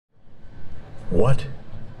What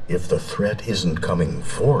if the threat isn't coming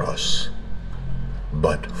for us,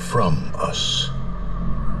 but from us?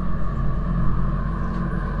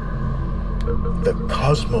 The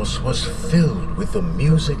cosmos was filled with the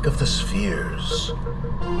music of the spheres.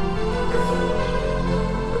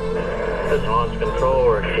 This launch control,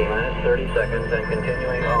 we're at T-minus 30 seconds and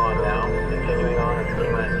continuing on now. Continuing on at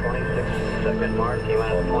T-minus 26 second mark,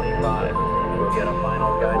 T-minus 25. We'll get a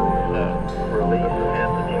final guidance release at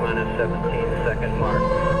the T-minus 17 second mark.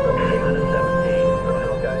 T-minus 17,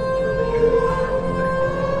 final guidance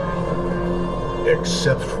release.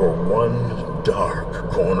 Except for one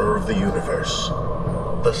dark corner of the universe,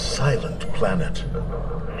 the silent planet.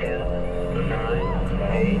 10, 9,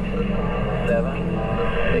 8, 7,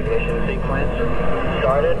 ignition sequence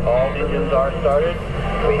started, all engines are started.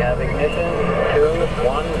 We have ignition, 2,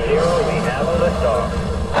 1, 0, we have a liftoff.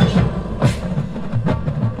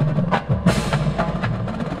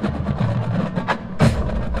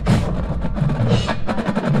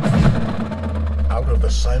 Out of the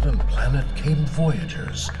silent planet came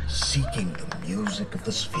voyagers seeking the music of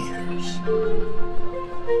the spheres.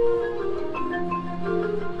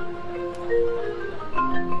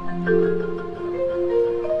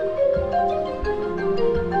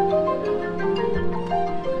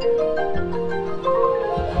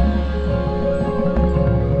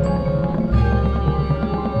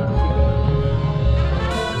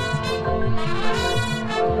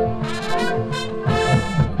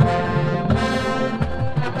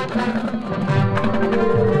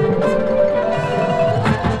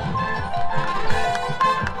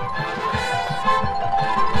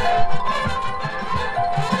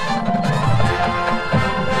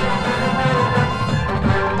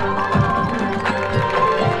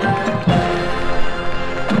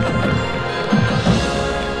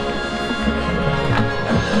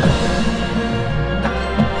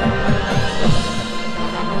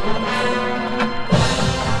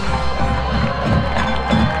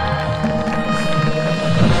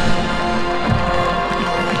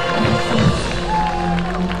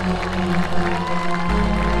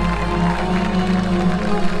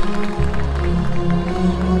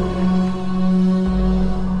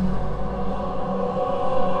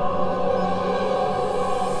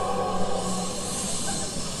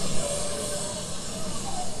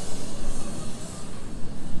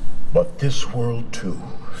 But this world too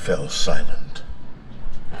fell silent.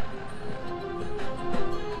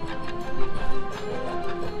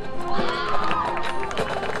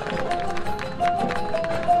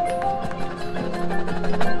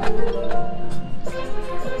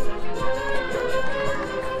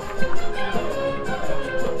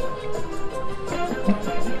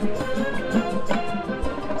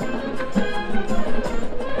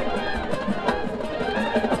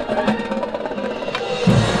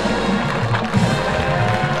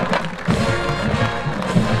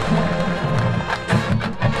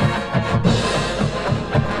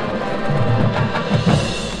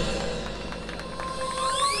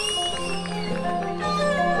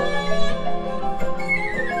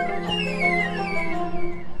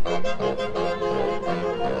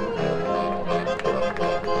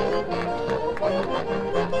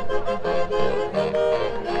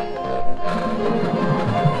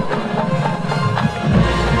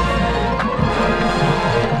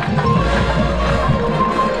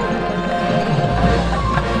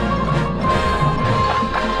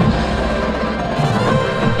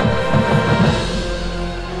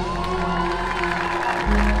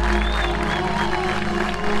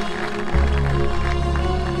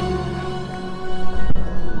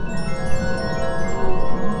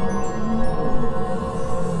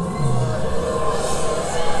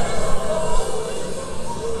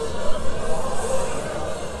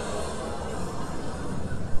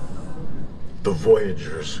 The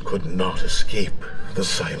voyagers could not escape the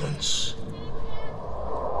silence.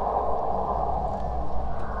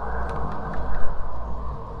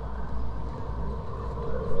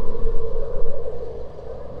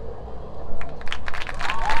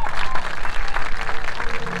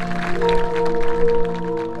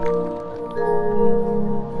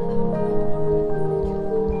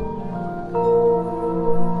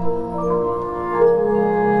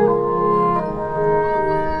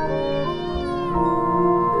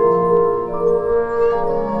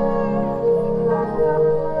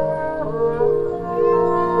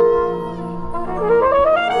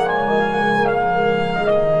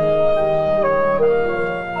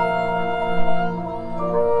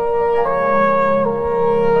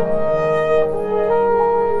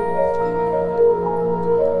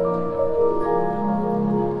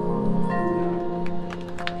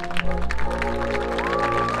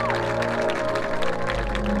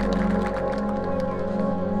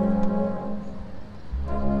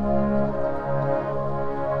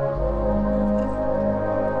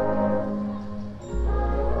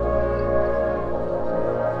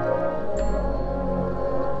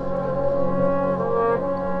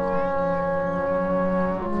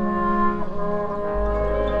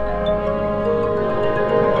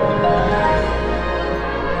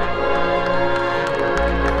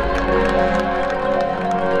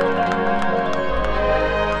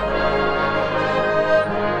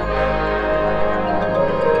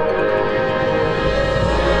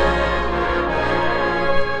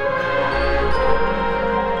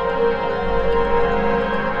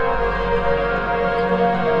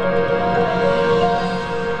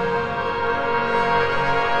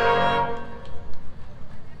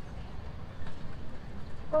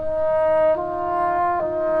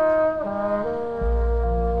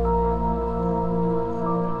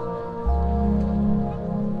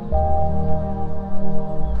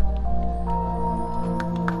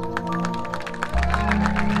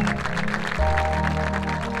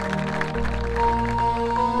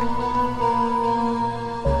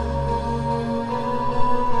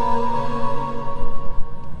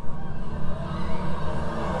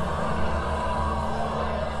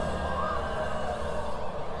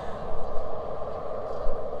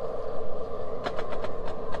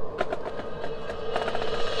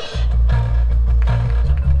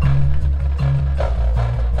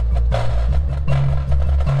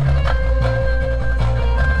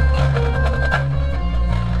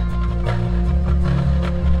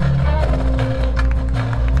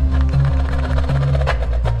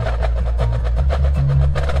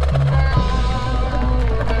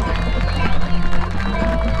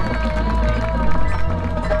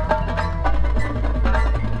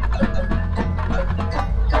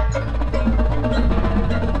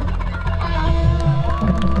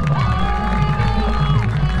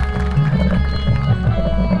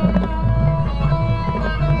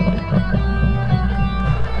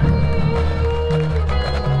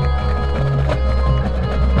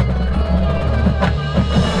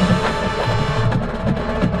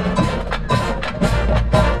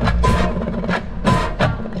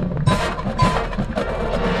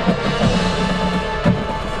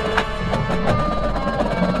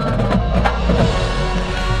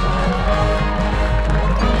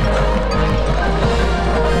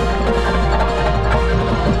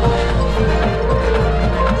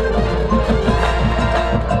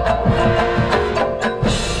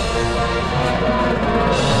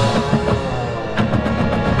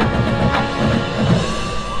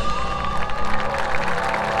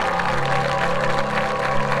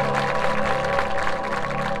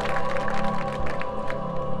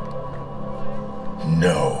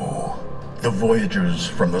 Voyagers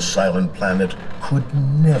from the Silent Planet could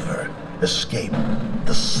never escape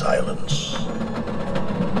the silence.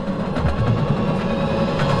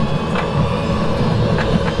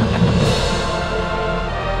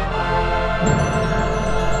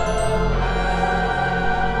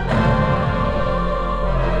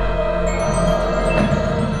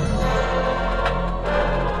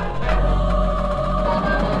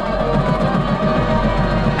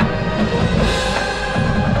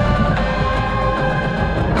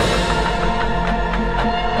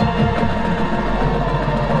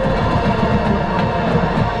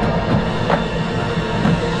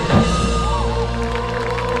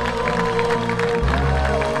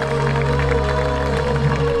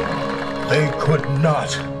 They could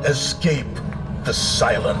not escape the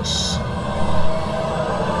silence.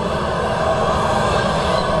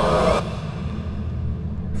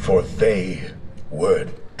 For they were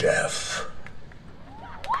deaf.